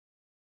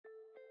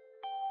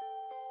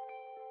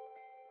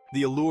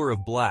The allure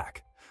of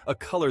black, a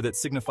color that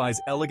signifies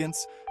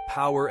elegance,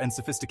 power, and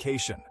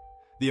sophistication.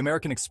 The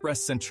American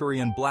Express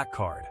Centurion Black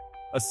Card,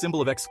 a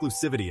symbol of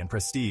exclusivity and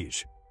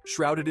prestige,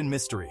 shrouded in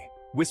mystery,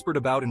 whispered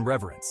about in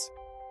reverence.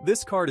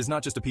 This card is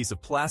not just a piece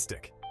of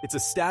plastic, it's a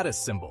status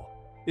symbol.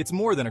 It's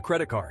more than a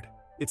credit card.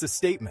 It's a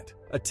statement,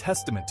 a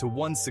testament to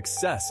one's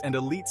success and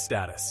elite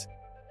status.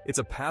 It's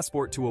a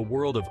passport to a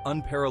world of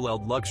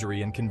unparalleled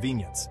luxury and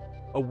convenience,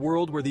 a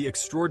world where the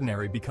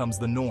extraordinary becomes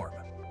the norm,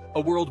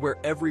 a world where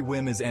every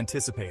whim is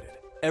anticipated,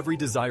 every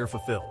desire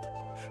fulfilled.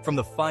 From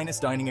the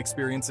finest dining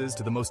experiences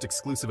to the most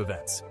exclusive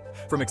events,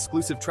 from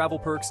exclusive travel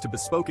perks to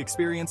bespoke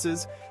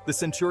experiences, the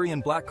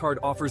Centurion Black Card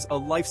offers a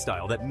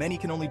lifestyle that many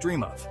can only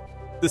dream of.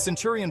 The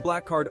Centurion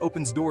Black Card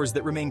opens doors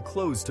that remain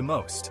closed to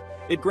most.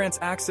 It grants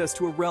access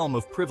to a realm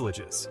of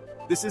privileges.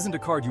 This isn't a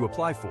card you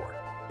apply for.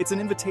 It's an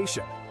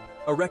invitation,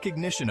 a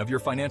recognition of your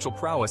financial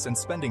prowess and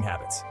spending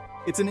habits.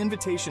 It's an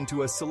invitation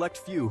to a select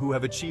few who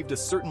have achieved a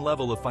certain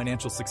level of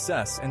financial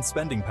success and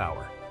spending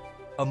power.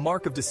 A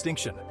mark of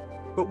distinction.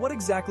 But what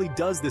exactly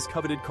does this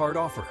coveted card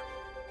offer?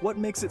 What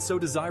makes it so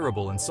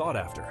desirable and sought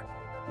after?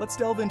 Let's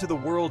delve into the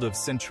world of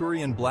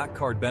Centurion Black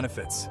Card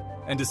benefits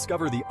and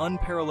discover the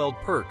unparalleled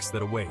perks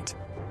that await.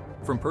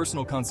 From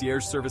personal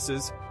concierge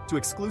services to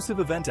exclusive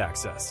event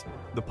access,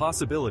 the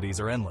possibilities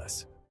are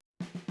endless.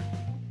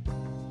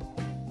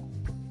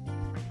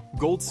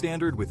 Gold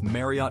standard with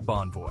Marriott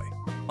Bonvoy.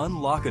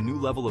 Unlock a new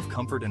level of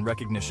comfort and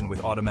recognition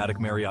with automatic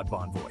Marriott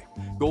Bonvoy.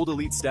 Gold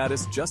elite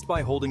status just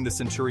by holding the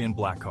Centurion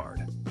Black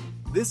Card.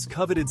 This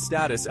coveted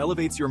status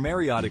elevates your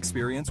Marriott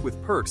experience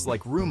with perks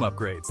like room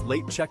upgrades,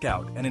 late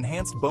checkout, and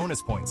enhanced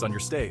bonus points on your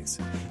stays.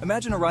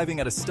 Imagine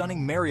arriving at a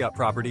stunning Marriott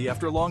property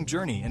after a long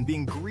journey and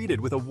being greeted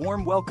with a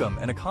warm welcome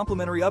and a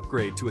complimentary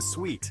upgrade to a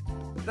suite.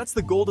 That's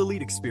the Gold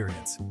Elite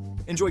experience.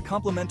 Enjoy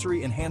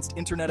complimentary enhanced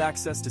internet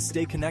access to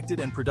stay connected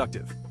and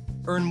productive.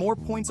 Earn more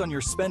points on your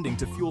spending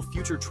to fuel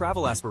future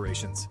travel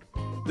aspirations.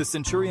 The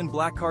Centurion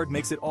Black Card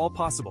makes it all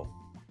possible.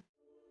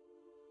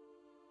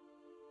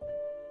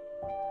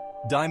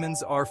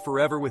 Diamonds are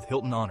forever with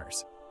Hilton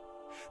Honors.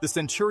 The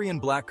Centurion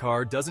Black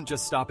Card doesn't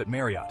just stop at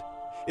Marriott.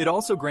 It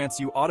also grants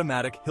you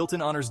automatic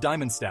Hilton Honors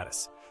Diamond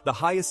status, the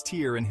highest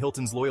tier in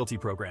Hilton's loyalty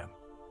program.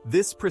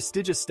 This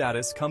prestigious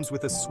status comes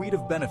with a suite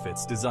of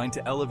benefits designed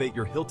to elevate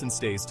your Hilton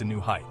stays to new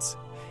heights.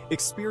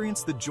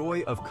 Experience the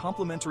joy of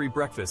complimentary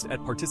breakfast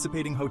at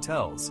participating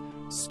hotels,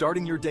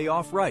 starting your day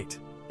off right.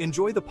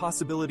 Enjoy the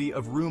possibility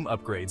of room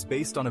upgrades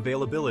based on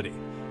availability,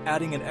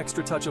 adding an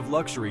extra touch of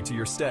luxury to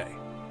your stay.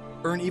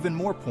 Earn even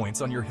more points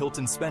on your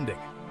Hilton spending,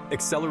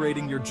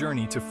 accelerating your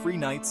journey to free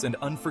nights and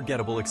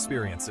unforgettable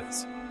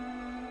experiences.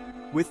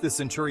 With the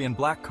Centurion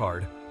Black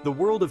Card, the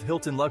world of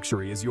Hilton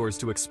luxury is yours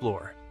to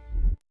explore.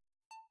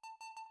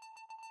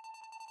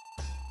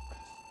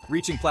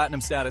 Reaching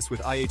platinum status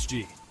with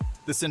IHG.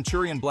 The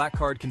Centurion Black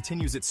Card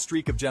continues its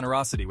streak of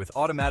generosity with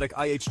automatic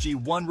IHG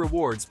One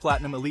Rewards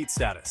Platinum Elite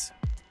status.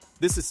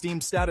 This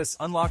esteemed status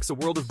unlocks a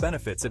world of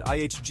benefits at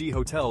IHG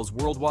hotels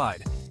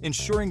worldwide,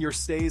 ensuring your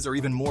stays are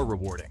even more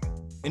rewarding.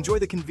 Enjoy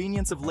the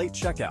convenience of late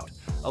checkout,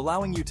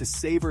 allowing you to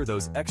savor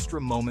those extra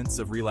moments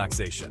of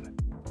relaxation.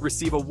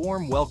 Receive a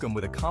warm welcome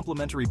with a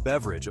complimentary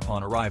beverage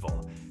upon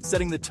arrival,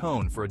 setting the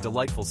tone for a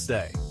delightful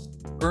stay.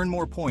 Earn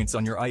more points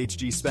on your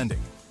IHG spending,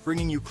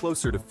 bringing you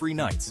closer to free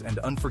nights and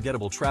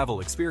unforgettable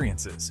travel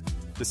experiences.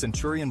 The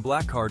Centurion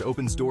Black Card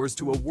opens doors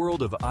to a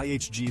world of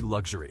IHG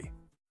luxury.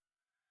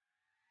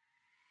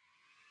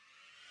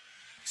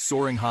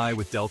 Soaring high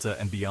with Delta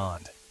and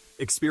beyond.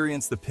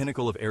 Experience the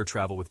pinnacle of air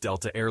travel with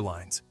Delta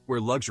Airlines, where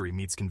luxury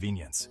meets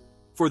convenience.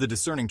 For the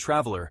discerning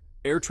traveler,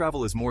 air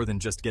travel is more than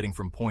just getting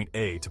from point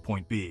A to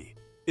point B.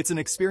 It's an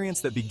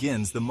experience that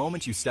begins the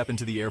moment you step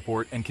into the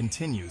airport and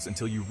continues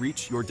until you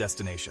reach your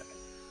destination.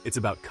 It's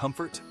about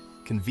comfort,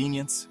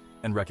 convenience,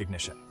 and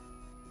recognition.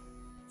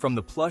 From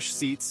the plush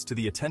seats to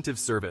the attentive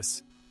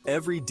service,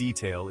 every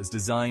detail is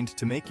designed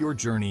to make your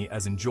journey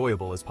as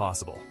enjoyable as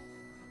possible.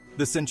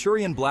 The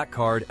Centurion Black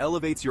Card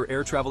elevates your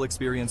air travel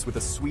experience with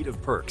a suite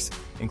of perks,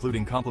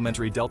 including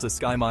complimentary Delta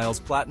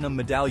SkyMiles Platinum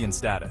Medallion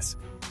status.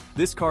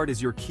 This card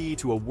is your key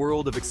to a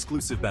world of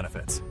exclusive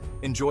benefits.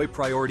 Enjoy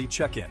priority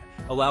check-in,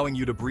 allowing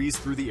you to breeze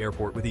through the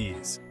airport with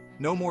ease.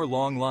 No more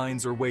long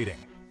lines or waiting.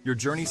 Your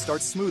journey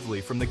starts smoothly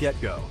from the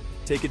get-go.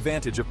 Take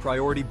advantage of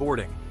priority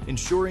boarding,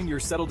 ensuring you're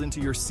settled into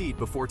your seat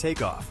before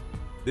takeoff.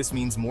 This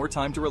means more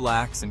time to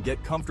relax and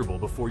get comfortable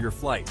before your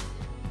flight.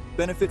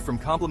 Benefit from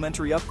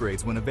complimentary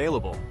upgrades when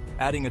available,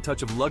 adding a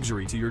touch of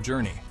luxury to your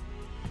journey.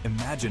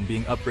 Imagine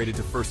being upgraded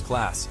to first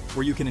class,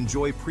 where you can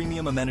enjoy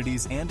premium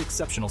amenities and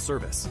exceptional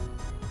service.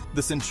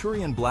 The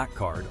Centurion Black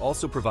Card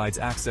also provides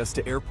access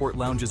to airport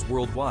lounges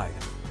worldwide,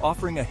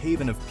 offering a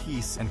haven of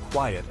peace and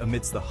quiet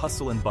amidst the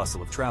hustle and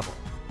bustle of travel.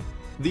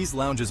 These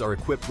lounges are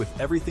equipped with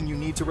everything you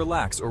need to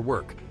relax or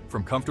work,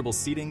 from comfortable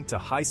seating to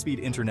high-speed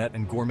internet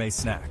and gourmet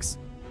snacks.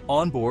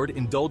 On board,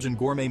 indulge in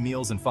gourmet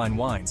meals and fine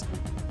wines,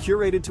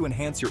 curated to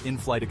enhance your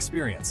in-flight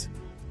experience.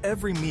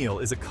 Every meal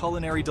is a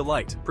culinary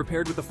delight,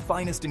 prepared with the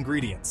finest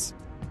ingredients.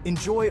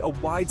 Enjoy a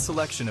wide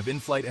selection of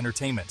in-flight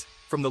entertainment,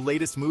 From the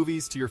latest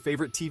movies to your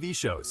favorite TV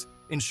shows,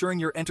 ensuring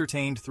you're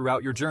entertained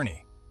throughout your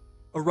journey.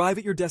 Arrive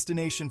at your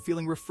destination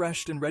feeling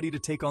refreshed and ready to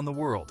take on the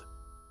world.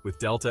 With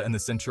Delta and the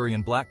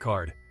Centurion Black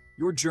Card,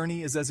 your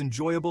journey is as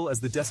enjoyable as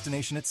the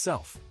destination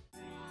itself.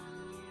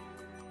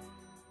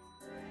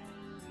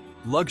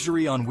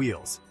 Luxury on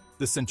wheels.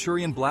 The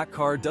Centurion Black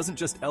Card doesn't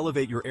just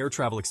elevate your air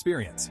travel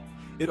experience,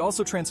 it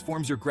also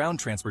transforms your ground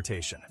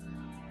transportation.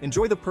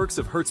 Enjoy the perks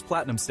of Hertz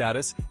Platinum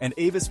status and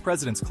Avis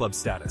President's Club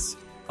status,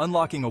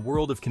 unlocking a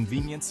world of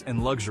convenience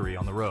and luxury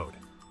on the road.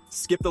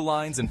 Skip the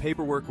lines and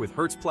paperwork with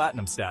Hertz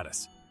Platinum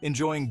status,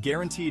 enjoying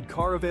guaranteed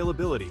car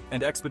availability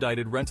and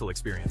expedited rental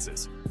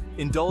experiences.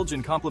 Indulge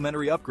in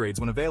complimentary upgrades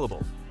when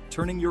available,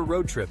 turning your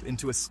road trip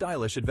into a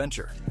stylish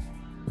adventure.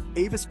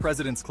 Avis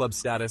President's Club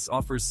status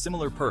offers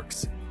similar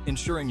perks,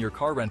 ensuring your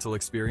car rental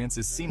experience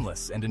is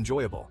seamless and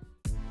enjoyable.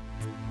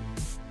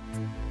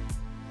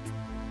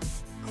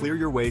 Clear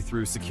your way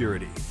through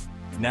security.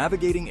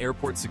 Navigating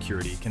airport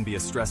security can be a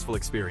stressful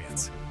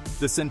experience.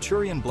 The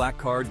Centurion Black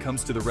Card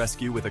comes to the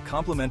rescue with a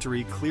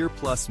complimentary Clear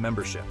Plus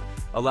membership,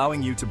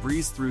 allowing you to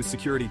breeze through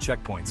security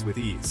checkpoints with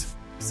ease.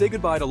 Say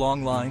goodbye to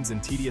long lines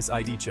and tedious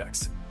ID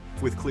checks.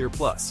 With Clear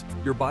Plus,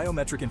 your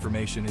biometric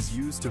information is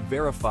used to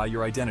verify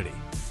your identity,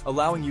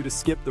 allowing you to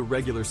skip the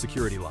regular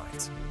security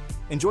lines.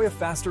 Enjoy a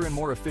faster and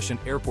more efficient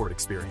airport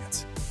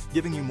experience,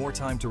 giving you more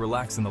time to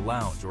relax in the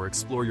lounge or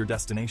explore your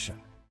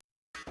destination.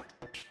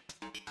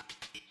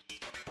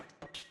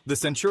 The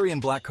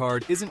Centurion Black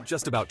Card isn't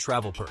just about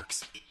travel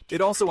perks.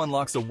 It also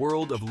unlocks a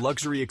world of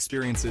luxury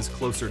experiences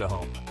closer to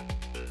home.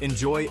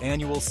 Enjoy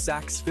annual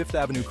Saks Fifth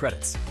Avenue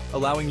credits,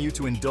 allowing you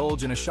to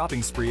indulge in a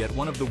shopping spree at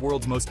one of the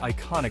world's most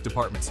iconic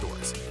department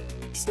stores.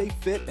 Stay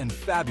fit and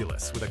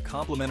fabulous with a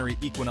complimentary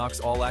Equinox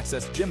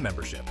All-Access gym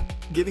membership,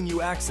 giving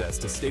you access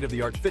to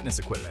state-of-the-art fitness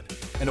equipment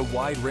and a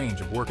wide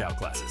range of workout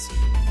classes.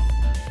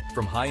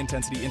 From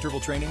high-intensity interval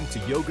training to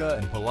yoga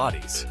and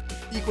Pilates,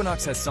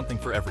 Equinox has something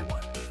for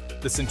everyone.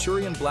 The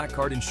Centurion Black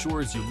Card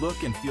ensures you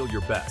look and feel your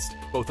best,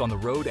 both on the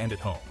road and at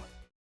home.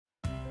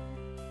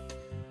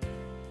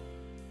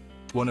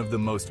 One of the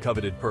most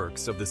coveted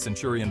perks of the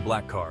Centurion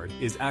Black Card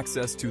is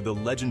access to the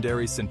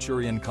legendary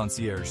Centurion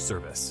Concierge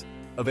service.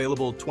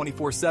 Available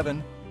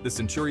 24/7, the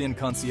Centurion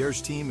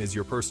Concierge team is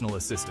your personal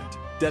assistant,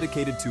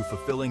 dedicated to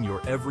fulfilling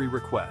your every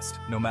request,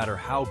 no matter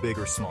how big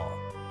or small.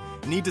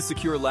 Need to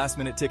secure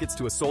last-minute tickets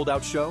to a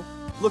sold-out show?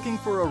 Looking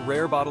for a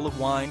rare bottle of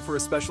wine for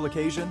a special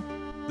occasion?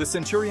 The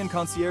Centurion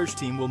Concierge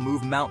team will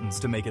move mountains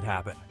to make it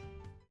happen.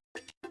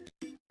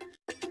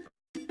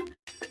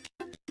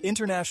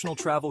 International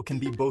travel can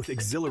be both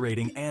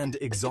exhilarating and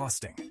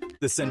exhausting.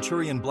 The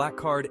Centurion Black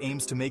Card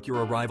aims to make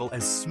your arrival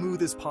as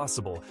smooth as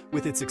possible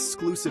with its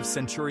exclusive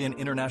Centurion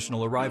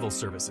International Arrival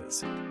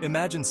services.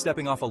 Imagine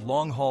stepping off a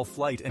long-haul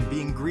flight and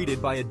being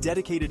greeted by a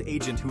dedicated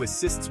agent who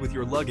assists with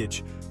your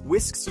luggage,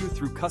 whisks you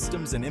through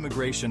customs and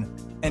immigration,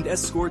 and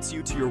escorts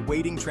you to your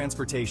waiting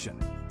transportation.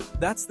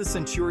 That's the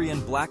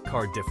Centurion Black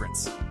Card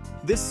difference.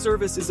 This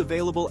service is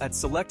available at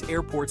select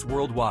airports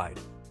worldwide.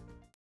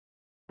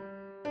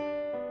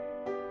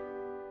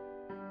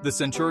 The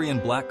Centurion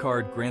Black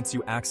Card grants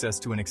you access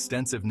to an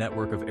extensive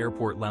network of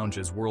airport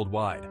lounges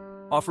worldwide,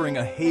 offering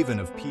a haven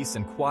of peace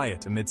and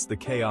quiet amidst the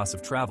chaos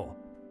of travel.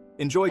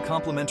 Enjoy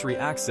complimentary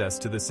access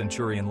to the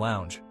Centurion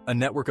Lounge, a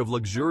network of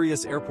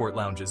luxurious airport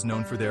lounges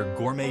known for their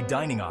gourmet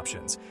dining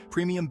options,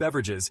 premium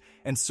beverages,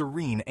 and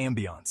serene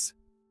ambiance.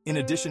 In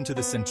addition to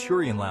the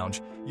Centurion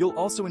Lounge, you'll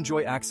also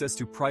enjoy access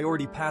to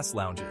Priority Pass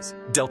lounges,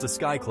 Delta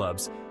Sky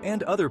Clubs,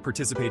 and other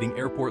participating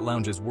airport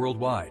lounges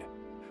worldwide.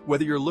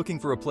 Whether you're looking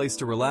for a place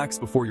to relax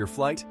before your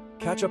flight,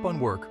 catch up on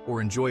work,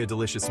 or enjoy a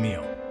delicious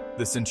meal,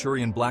 the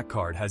Centurion Black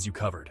Card has you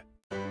covered.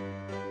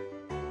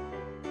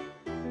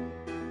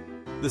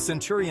 The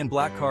Centurion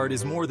Black Card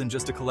is more than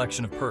just a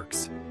collection of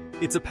perks.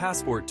 It's a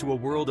passport to a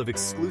world of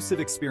exclusive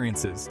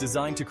experiences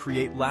designed to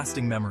create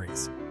lasting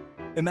memories.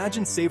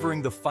 Imagine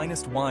savoring the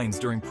finest wines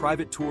during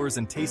private tours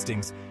and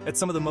tastings at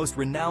some of the most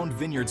renowned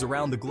vineyards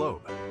around the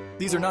globe.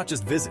 These are not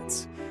just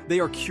visits.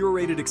 They are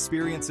curated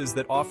experiences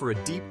that offer a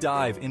deep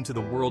dive into the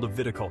world of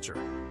viticulture,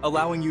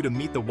 allowing you to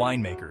meet the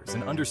winemakers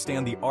and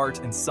understand the art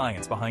and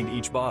science behind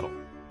each bottle.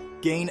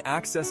 Gain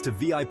access to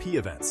VIP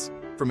events,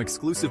 from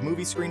exclusive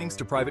movie screenings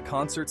to private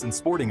concerts and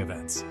sporting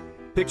events.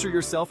 Picture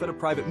yourself at a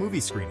private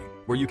movie screening,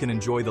 where you can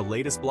enjoy the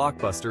latest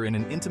blockbuster in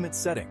an intimate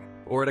setting,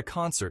 or at a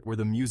concert where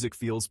the music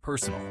feels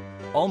personal,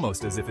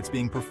 almost as if it's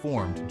being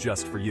performed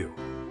just for you.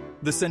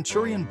 The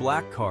Centurion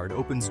Black Card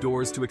opens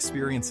doors to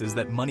experiences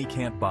that money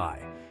can't buy,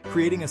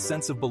 creating a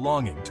sense of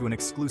belonging to an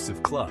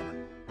exclusive club.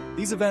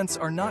 These events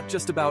are not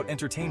just about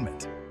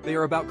entertainment, they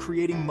are about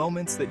creating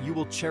moments that you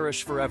will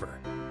cherish forever.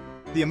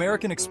 The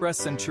American Express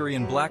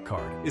Centurion Black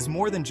Card is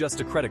more than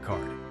just a credit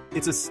card.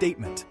 It's a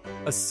statement,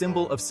 a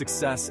symbol of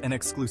success and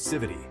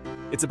exclusivity.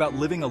 It's about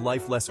living a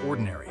life less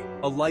ordinary,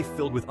 a life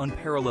filled with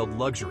unparalleled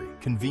luxury,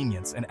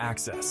 convenience, and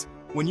access.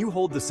 When you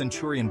hold the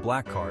Centurion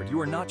Black Card, you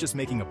are not just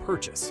making a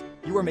purchase,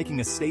 you are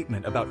making a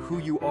statement about who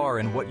you are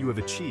and what you have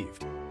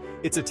achieved.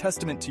 It's a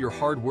testament to your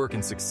hard work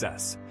and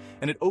success,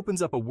 and it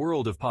opens up a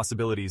world of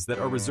possibilities that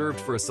are reserved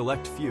for a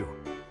select few.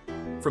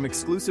 From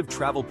exclusive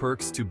travel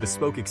perks to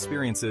bespoke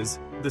experiences,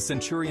 the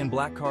Centurion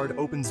Black Card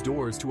opens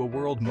doors to a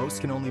world most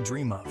can only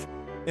dream of.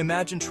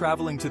 Imagine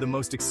traveling to the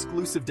most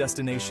exclusive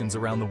destinations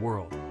around the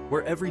world,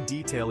 where every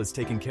detail is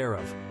taken care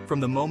of, from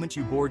the moment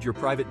you board your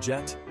private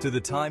jet to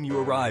the time you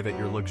arrive at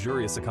your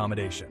luxurious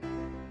accommodation.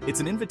 It's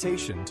an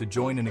invitation to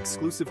join an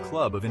exclusive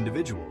club of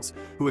individuals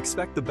who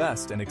expect the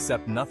best and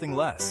accept nothing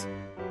less.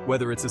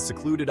 Whether it's a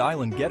secluded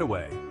island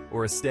getaway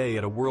or a stay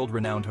at a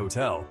world-renowned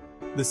hotel,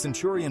 the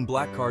Centurion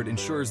Black Card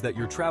ensures that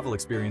your travel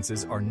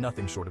experiences are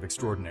nothing short of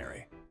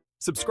extraordinary.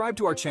 Subscribe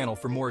to our channel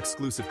for more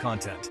exclusive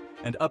content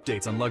and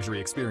updates on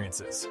luxury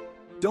experiences.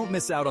 Don't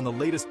miss out on the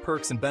latest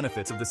perks and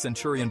benefits of the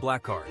Centurion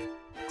Black Card.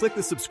 Click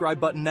the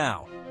subscribe button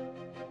now